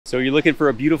So you're looking for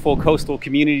a beautiful coastal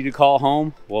community to call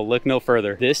home? Well, look no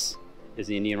further. This is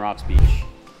Indian Rocks Beach.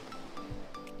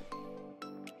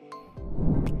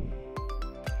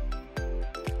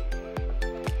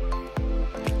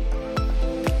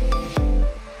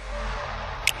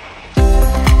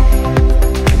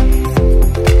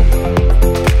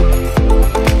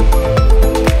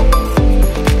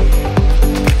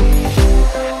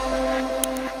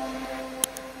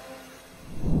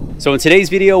 So in today's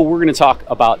video, we're going to talk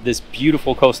about this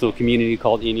beautiful coastal community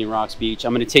called Indian Rocks Beach.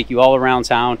 I'm going to take you all around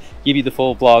town, give you the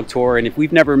full vlog tour. And if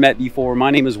we've never met before, my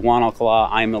name is Juan Alcala.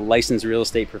 I'm a licensed real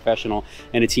estate professional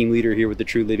and a team leader here with the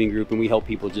True Living Group. And we help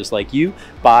people just like you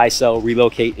buy, sell,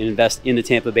 relocate, and invest in the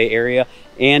Tampa Bay area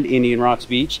and Indian Rocks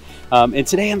Beach. And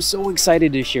today I'm so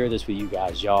excited to share this with you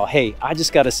guys, y'all. Hey, I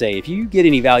just got to say, if you get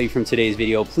any value from today's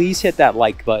video, please hit that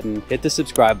like button, hit the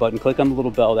subscribe button, click on the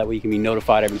little bell. That way you can be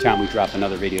notified every time we drop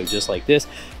another video just like this.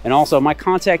 And also my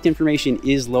contact information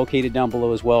is located down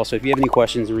below as well. So if you have any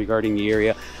questions regarding the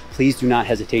area, please do not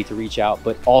hesitate to reach out.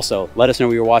 But also let us know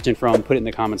where you're watching from. Put it in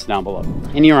the comments down below.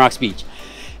 Indian Rocks Beach.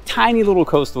 Tiny little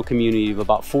coastal community of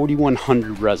about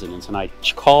 4,100 residents. And I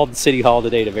called City Hall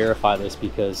today to verify this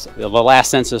because the last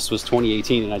census was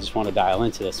 2018 and I just want to dial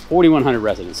into this. 4,100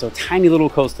 residents, so tiny little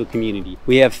coastal community.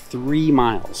 We have 3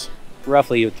 miles,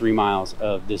 roughly 3 miles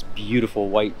of this beautiful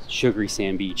white sugary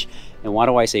sand beach. And why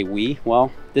do I say we?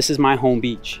 Well, this is my home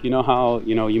beach. You know how,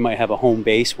 you might have a home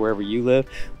base wherever you live?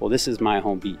 Well, this is my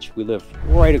home beach. We live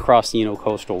right across the,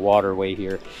 coastal waterway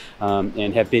here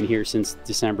and have been here since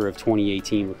December of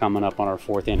 2018. We're coming up on our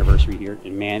 4th anniversary here.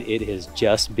 And man, it has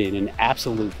just been an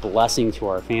absolute blessing to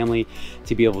our family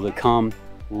to be able to come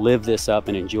live this up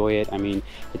and enjoy it. I mean,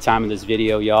 the time of this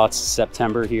video, y'all, it's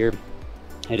September here.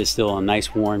 It is still a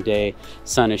nice warm day,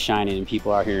 sun is shining, and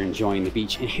people are here enjoying the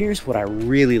beach. And here's what I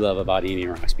really love about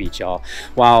Indian Rocks Beach, y'all.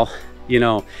 While,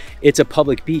 it's a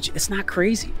public beach, it's not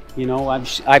crazy.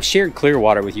 I've shared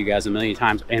Clearwater with you guys a million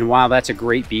times, and while that's a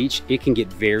great beach, it can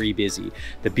get very busy.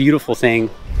 The beautiful thing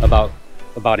about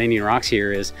Indian Rocks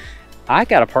here is I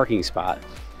got a parking spot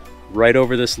right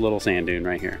over this little sand dune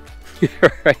right here.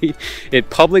 Right, it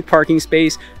public parking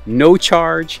space, no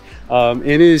charge.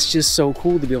 It is just so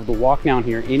cool to be able to walk down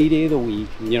here any day of the week.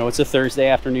 It's a Thursday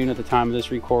afternoon at the time of this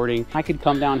recording. I could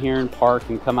come down here and park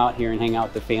and come out here and hang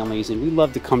out with the families, and we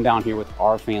love to come down here with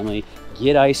our family,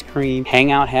 get ice cream,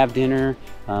 hang out, have dinner.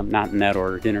 Not in that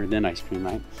order, dinner then ice cream,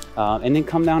 right? And then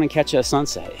come down and catch a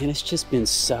sunset. And it's just been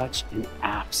such an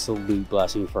absolute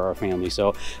blessing for our family.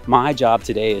 So my job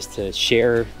today is to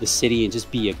share the city and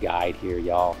just be a guide here,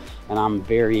 y'all. And I'm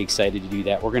very excited to do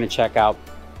that. We're gonna check out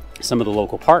some of the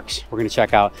local parks. We're going to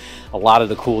check out a lot of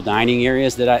the cool dining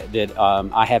areas that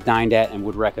I have dined at and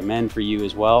would recommend for you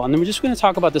as well. And then we're just going to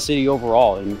talk about the city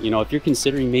overall. And if you're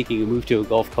considering making a move to a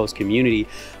Gulf Coast community,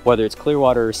 whether it's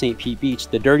Clearwater or St. Pete Beach,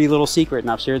 the dirty little secret, and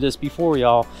I've shared this before,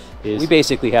 y'all, is we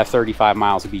basically have 35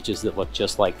 miles of beaches that look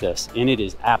just like this, and it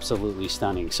is absolutely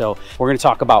stunning. So we're going to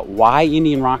talk about why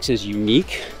Indian Rocks is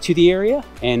unique to the area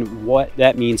and what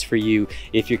that means for you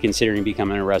if you're considering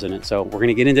becoming a resident. So we're going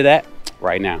to get into that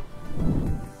right now.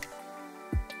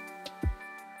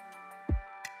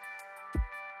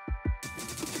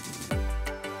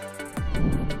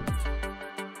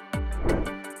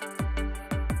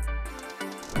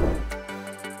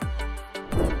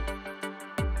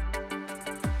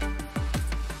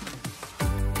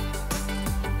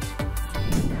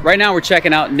 Right now we're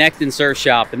checking out Nectin Surf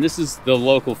Shop, and this is the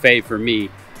local fave for me.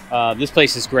 This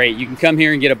place is great. You can come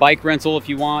here and get a bike rental if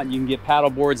you want. You can get paddle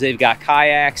boards. They've got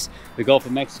kayaks. The Gulf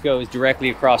of Mexico is directly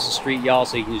across the street, y'all,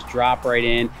 so you can just drop right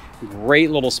in. Great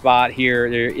little spot here.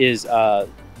 There is the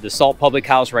Salt Public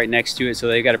House right next to it, so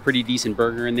they've got a pretty decent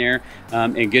burger in there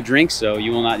and good drinks, so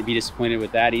you will not be disappointed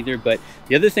with that either. But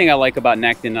the other thing I like about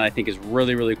Nectin that I think is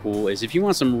really, really cool is if you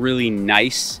want some really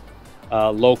nice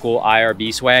local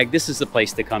IRB swag, this is the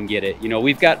place to come get it.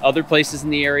 We've got other places in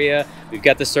the area. We've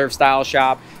got the Surf Style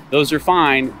Shop. Those are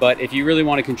fine, but if you really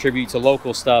want to contribute to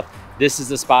local stuff, this is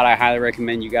the spot I highly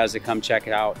recommend you guys to come check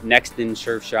it out. Nectin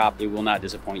Surf Shop. It will not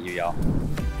disappoint you, y'all.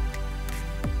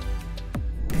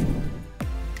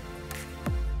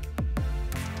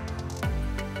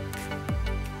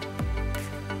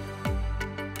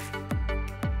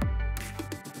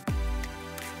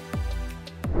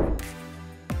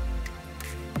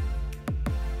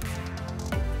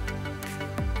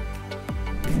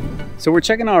 So we're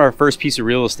checking out our first piece of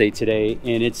real estate today,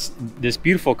 and it's this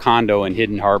beautiful condo in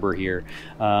Hidden Harbor here.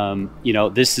 You know,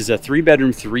 this is a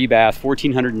 3-bedroom, 3-bath,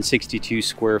 1,462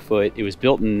 square foot. It was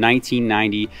built in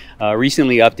 1990,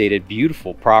 recently updated,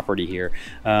 beautiful property here.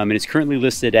 And it's currently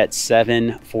listed at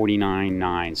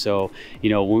 $749,900. So,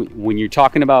 you know, when you're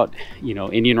talking about, you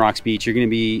know, Indian Rocks Beach, you're going to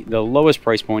be, the lowest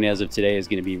price point as of today is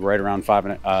going to be right around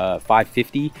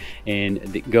 $550,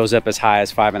 and it goes up as high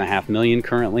as $5.5 million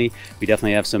currently. We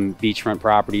definitely have some beachfront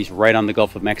properties right on the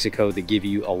Gulf of Mexico that give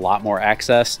you a lot more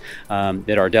access,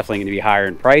 that are definitely going to be higher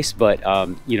in price, but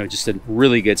you know, just a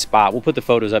really good spot. We'll put the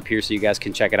photos up here so you guys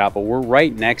can check it out, but we're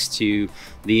right next to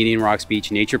the Indian Rocks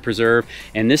Beach Nature Preserve,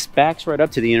 and this backs right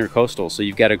up to the Intercoastal, so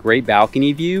you've got a great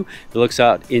balcony view that looks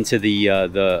out into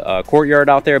the courtyard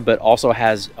out there, but also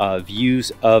has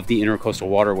views of the Intercoastal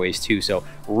waterways too, so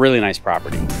really nice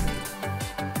property.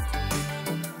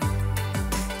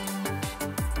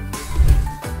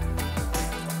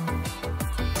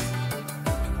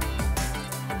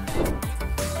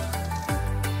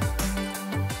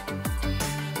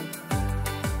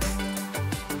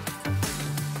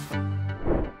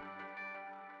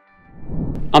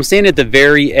 I'm standing at the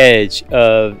very edge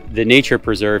of the nature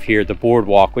preserve here, the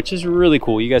boardwalk, which is really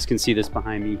cool. You guys can see this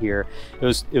behind me here. It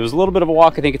was a little bit of a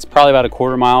walk. I think it's probably about a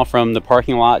quarter mile from the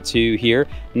parking lot to here.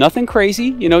 Nothing crazy,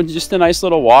 you know, just a nice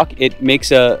little walk. It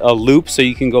makes a loop so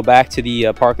you can go back to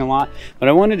the parking lot. But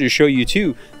I wanted to show you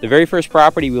too, the very first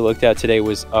property we looked at today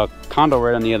was a condo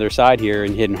right on the other side here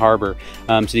in Hidden Harbor.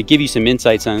 So to give you some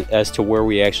insights as to where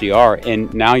we actually are.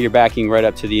 And now you're backing right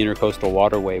up to the Intercoastal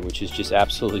waterway, which is just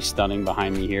absolutely stunning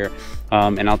behind me here.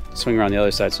 And I'll swing around the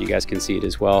other side so you guys can see it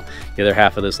as well, the other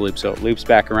half of this loop. So it loops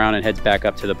back around and heads back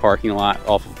up to the parking lot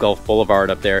off of Gulf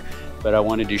Boulevard up there. But I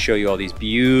wanted to show you all these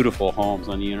beautiful homes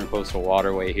on the Intercoastal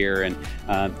waterway here. And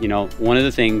you know, one of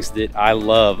the things that I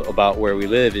love about where we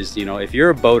live is, you know, if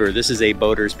you're a boater, this is a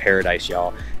boater's paradise,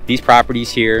 y'all. These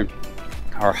properties here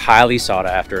are highly sought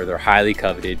after. They're highly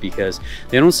coveted because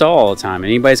they don't sell all the time.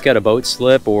 Anybody's got a boat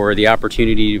slip or the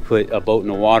opportunity to put a boat in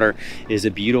the water is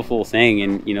a beautiful thing.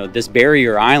 And you know, this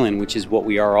barrier island, which is what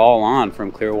we are all on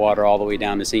from Clearwater all the way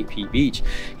down to St. Pete Beach,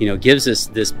 you know, gives us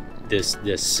this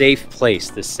safe place,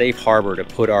 this safe harbor to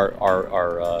put our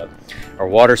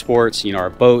water sports, you know, our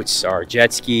boats, our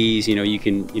jet skis. You know, you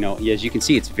can, you know, as you can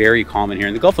see, it's very calm in here.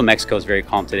 And the Gulf of Mexico is very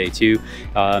calm today too.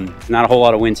 Not a whole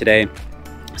lot of wind today.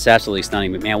 It's absolutely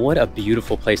stunning, but man, what a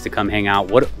beautiful place to come hang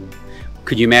out. What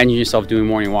could you imagine yourself doing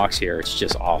morning walks here? It's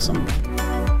just awesome.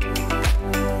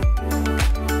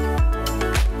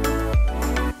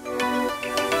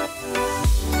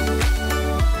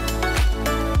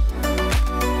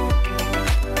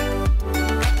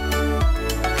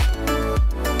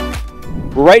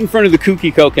 We're right in front of the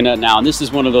Kooky Coconut now, and this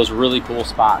is one of those really cool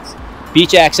spots.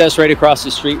 Beach access right across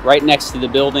the street, right next to the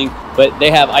building, but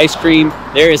they have ice cream.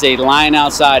 There is a line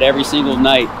outside every single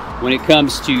night when it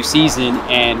comes to season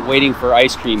and waiting for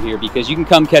ice cream here, because you can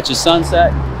come catch a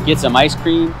sunset, get some ice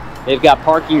cream. They've got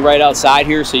parking right outside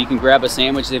here, so you can grab a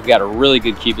sandwich. They've got a really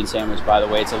good Cuban sandwich, by the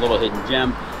way. It's a little hidden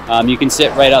gem. You can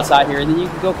sit right outside here, and then you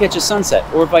can go catch a sunset,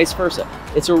 or vice versa.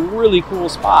 It's a really cool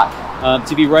spot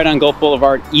to be right on Gulf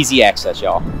Boulevard. Easy access,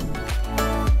 y'all.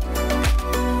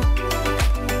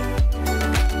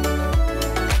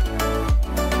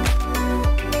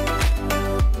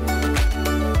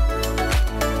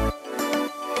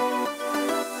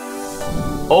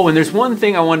 Oh, and there's one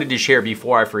thing I wanted to share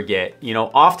before I forget. You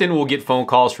know, often we'll get phone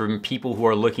calls from people who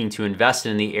are looking to invest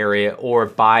in the area or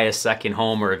buy a second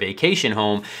home or a vacation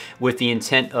home with the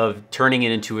intent of turning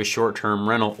it into a short-term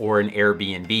rental or an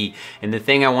Airbnb. And the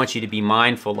thing I want you to be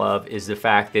mindful of is the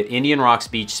fact that Indian Rocks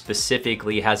Beach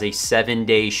specifically has a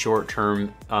 7-day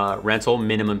short-term rental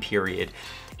minimum period.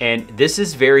 And this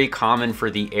is very common for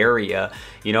the area.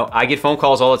 You know, I get phone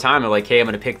calls all the time. They're like, hey, I'm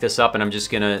gonna pick this up and I'm just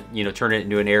gonna, you know, turn it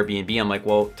into an Airbnb. I'm like,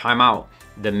 well, time out.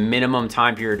 The minimum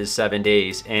time period is 7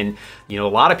 days. And, you know, a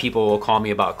lot of people will call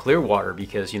me about Clearwater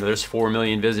because, you know, there's 4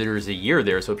 million visitors a year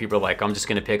there. So people are like, I'm just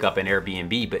going to pick up an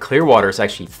Airbnb, but Clearwater is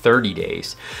actually 30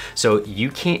 days. So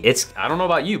you can't, I don't know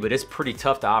about you, but it's pretty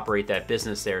tough to operate that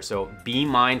business there. So be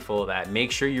mindful of that.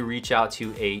 Make sure you reach out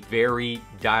to a very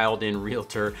dialed in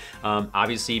realtor.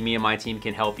 Obviously me and my team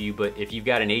can help you, but if you've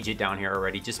got an agent down here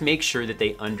already, just make sure that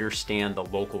they understand the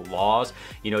local laws.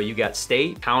 You know, you got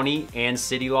state, county, and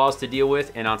city laws to deal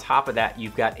with. And on top of that,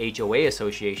 you've got HOA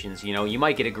associations. You know, you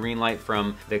might get a green light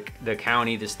from the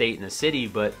county, the state, and the city,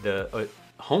 but the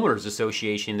homeowners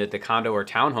association that the condo or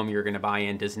townhome you're going to buy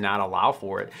in does not allow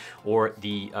for it, or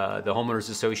the homeowners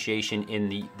association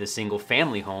in the single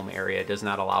family home area does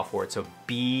not allow for it. So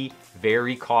be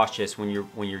very cautious when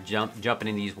you're jumping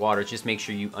in these waters. Just make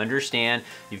sure you understand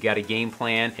you've got a game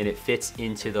plan and it fits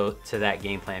into that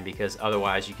game plan, because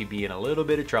otherwise you could be in a little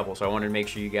bit of trouble. So I wanted to make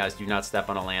sure you guys do not step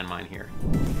on a landmine here.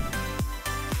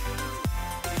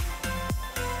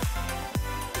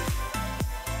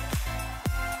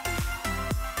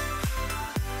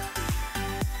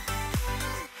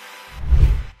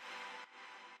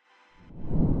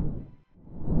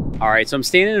 All right, so I'm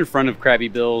standing in front of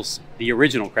Krabby Bill's, the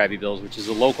original Krabby Bill's, which is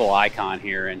a local icon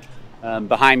here. And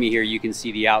behind me here, you can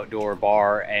see the outdoor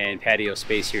bar and patio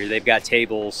space here. They've got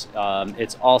tables.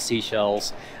 It's all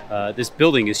seashells. This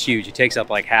building is huge. It takes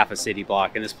up like half a city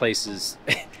block, and this place is,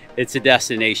 it's a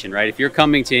destination, right? If you're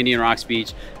coming to Indian Rocks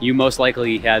Beach, you most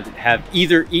likely have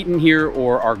either eaten here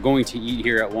or are going to eat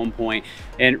here at one point.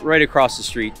 And right across the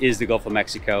street is the Gulf of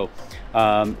Mexico.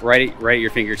 Right at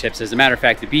your fingertips. As a matter of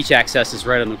fact, the beach access is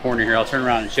right on the corner here. I'll turn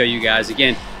around and show you guys.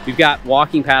 Again, we've got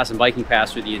walking paths and biking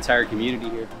paths for the entire community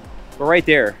here. But right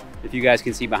there, if you guys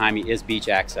can see behind me, is beach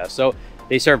access. So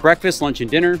they serve breakfast, lunch,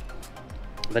 and dinner.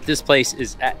 But this place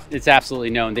is, it's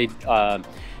absolutely known.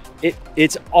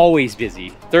 It's always busy.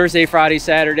 Thursday, Friday,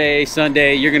 Saturday,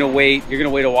 Sunday, you're gonna wait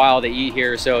a while to eat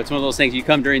here. So it's one of those things, you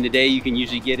come during the day, you can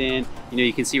usually get in. You know,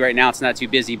 you can see right now it's not too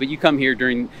busy, but you come here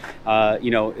during,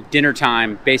 you know, dinner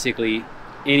time, basically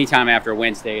anytime after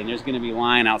Wednesday, and there's gonna be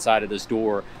line outside of this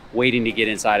door waiting to get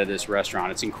inside of this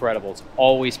restaurant. It's incredible. It's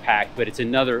always packed, but it's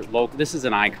another local, this is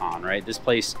an icon, right? This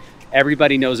place,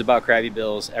 everybody knows about Krabby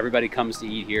Bill's. Everybody comes to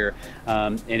eat here.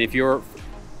 And if you're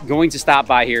going to stop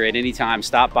by here at any time,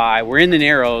 stop by. We're in the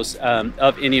Narrows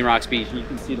of Indian Rocks Beach. You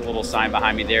can see the little sign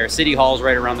behind me there. City Hall's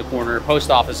right around the corner. Post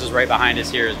office is right behind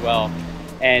us here as well.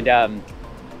 And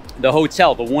the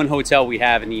hotel, the one hotel we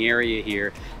have in the area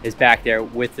here, is back there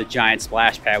with the giant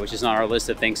splash pad, which is on our list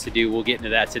of things to do. We'll get into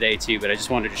that today too, but I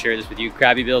just wanted to share this with you.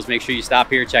 Krabby Bill's, make sure you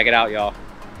stop here, check it out, y'all.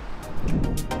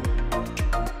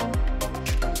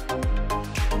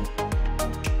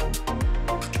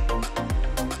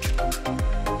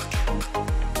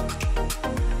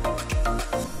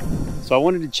 So I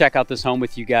wanted to check out this home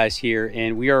with you guys here,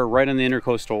 and we are right on the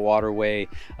Intercoastal Waterway.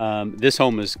 This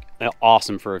home is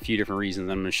awesome for a few different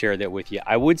reasons. I'm going to share that with you.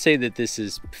 I would say that this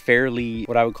is fairly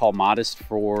what I would call modest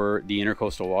for the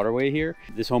Intercoastal Waterway here.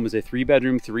 This home is a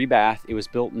 3-bedroom, 3-bath. It was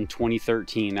built in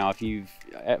 2013. Now, if you've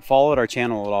followed our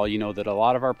channel at all, you know that a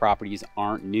lot of our properties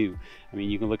aren't new. I mean,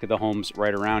 you can look at the homes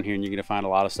right around here and you're going to find a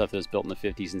lot of stuff that was built in the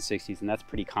 50s and 60s, and that's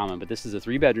pretty common. But this is a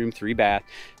 3-bedroom, 3-bath,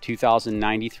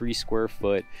 2,093 square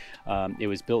foot. It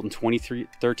was built in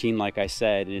 2013, like I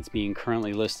said, and it's being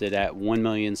currently listed at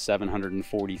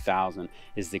 $1,740,000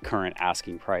 is the current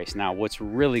asking price. Now, what's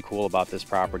really cool about this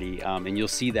property, and you'll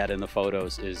see that in the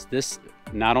photos, is this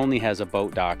not only has a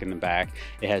boat dock in the back,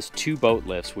 it has 2 boat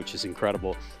lifts, which is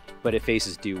incredible, but it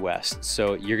faces due west.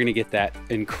 So you're gonna get that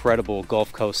incredible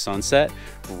Gulf Coast sunset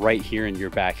right here in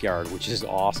your backyard, which is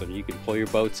awesome. You can pull your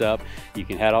boats up, you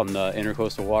can head out on the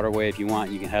Intercoastal Waterway if you want,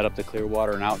 you can head up to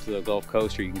Clearwater and out to the Gulf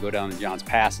Coast, or you can go down to Johns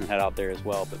Pass and head out there as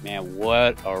well. But man,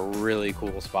 what a really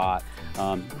cool spot.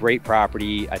 Great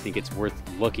property. I think it's worth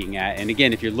looking at. And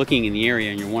again, if you're looking in the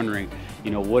area and you're wondering, you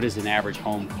know, what does an average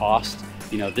home cost?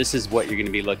 You know, this is what you're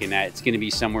gonna be looking at. It's gonna be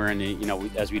somewhere in the, you know,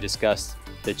 as we discussed,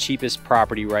 the cheapest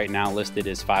property right now listed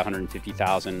is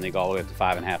 $550,000, and they go all the way up to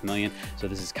 $5.5 million. So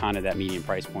this is kind of that median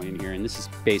price point in here, and this is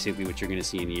basically what you're going to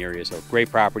see in the area. So great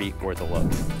property, worth a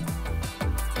look.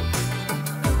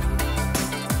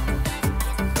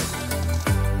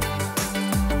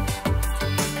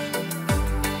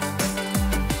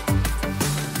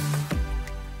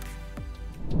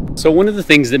 So one of the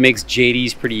things that makes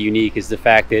JD's pretty unique is the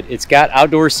fact that it's got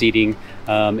outdoor seating,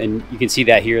 and you can see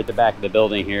that here at the back of the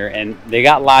building here, and they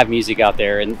got live music out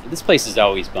there, and this place is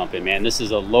always bumping, man. This is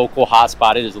a local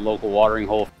hotspot. It is a local watering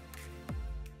hole.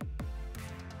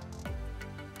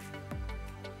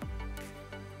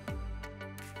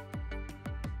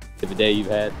 The day you've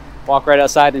had. Walk right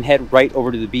outside and head right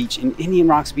over to the beach. And Indian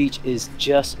Rocks Beach is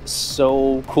just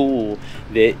so cool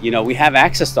that, you know, we have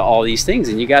access to all these things,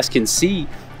 and you guys can see,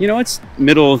 you know, it's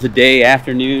middle of the day,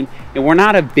 afternoon, and we're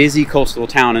not a busy coastal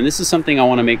town. And this is something I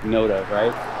want to make note of,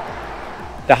 right?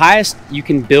 The highest you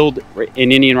can build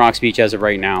in Indian Rocks Beach as of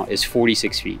right now is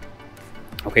 46 feet.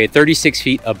 Okay, 36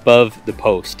 feet above the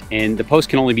post, and the post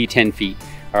can only be 10 feet.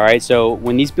 All right, so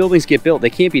when these buildings get built, they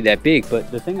can't be that big,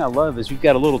 but the thing I love is you've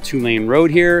got a little 2-lane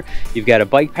road here. You've got a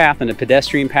bike path and a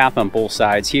pedestrian path on both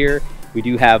sides here. We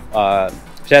do have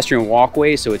pedestrian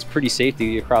walkway, so it's pretty safe to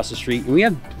get across the street. And we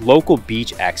have local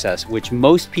beach access, which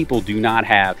most people do not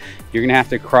have. You're gonna have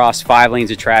to cross 5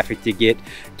 lanes of traffic to get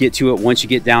to it once you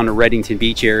get down to Reddington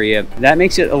Beach area. That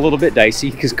makes it a little bit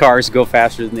dicey because cars go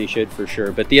faster than they should for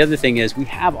sure. But the other thing is we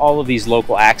have all of these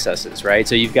local accesses, right?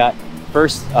 So you've got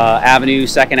First Avenue,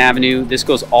 Second Avenue. This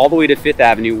goes all the way to Fifth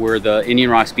Avenue where the Indian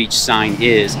Rocks Beach sign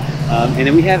is. And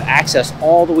then we have access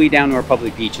all the way down to our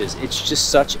public beaches. It's just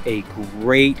such a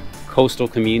great coastal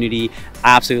community.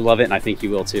 Absolutely love it, and I think you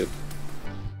will too.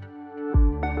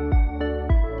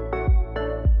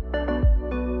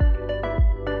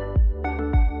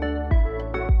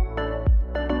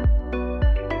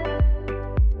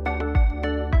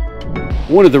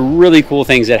 One of the really cool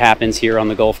things that happens here on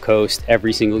the Gulf Coast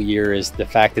every single year is the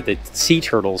fact that the sea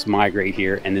turtles migrate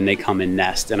here and then they come and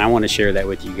nest. And I want to share that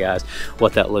with you guys,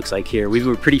 what that looks like here. We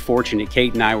were pretty fortunate.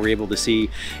 Kate and I were able to see,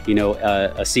 you know,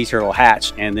 a sea turtle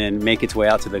hatch and then make its way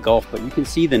out to the Gulf. But you can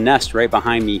see the nest right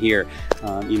behind me here.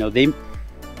 You know, these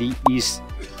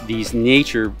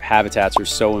nature habitats are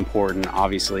so important,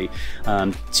 obviously,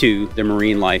 to the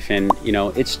marine life. And, you know,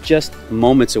 it's just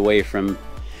moments away from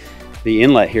the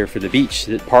inlet here for the beach.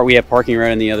 We have parking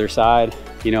right on the other side.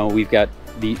 You know, we've got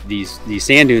these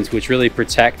sand dunes which really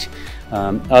protect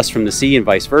us from the sea and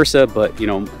vice versa. But, you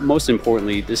know, most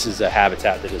importantly, this is a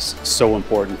habitat that is so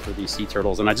important for these sea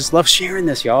turtles. And I just love sharing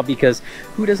this, y'all, because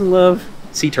who doesn't love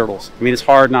sea turtles? I mean, it's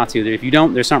hard not to. If you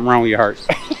don't, there's something wrong with your heart.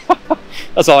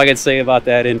 That's all I can say about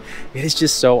that. And it is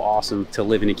just so awesome to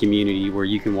live in a community where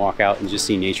you can walk out and just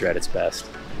see nature at its best.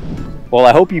 Well,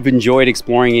 I hope you've enjoyed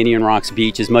exploring Indian Rocks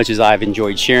Beach as much as I've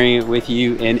enjoyed sharing it with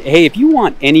you. And hey, if you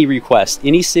want any requests,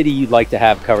 any city you'd like to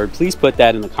have covered, please put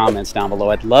that in the comments down below.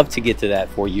 I'd love to get to that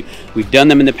for you. We've done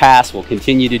them in the past. We'll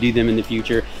continue to do them in the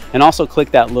future. And also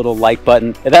click that little like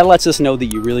button. That lets us know that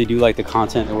you really do like the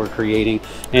content that we're creating.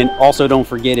 And also don't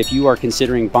forget, if you are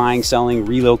considering buying, selling,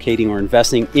 relocating, or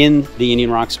investing in the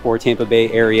Indian Rocks or Tampa Bay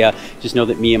area, just know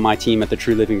that me and my team at the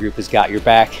True Living Group has got your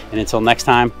back. And until next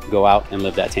time, go out and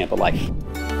live that Tampa life.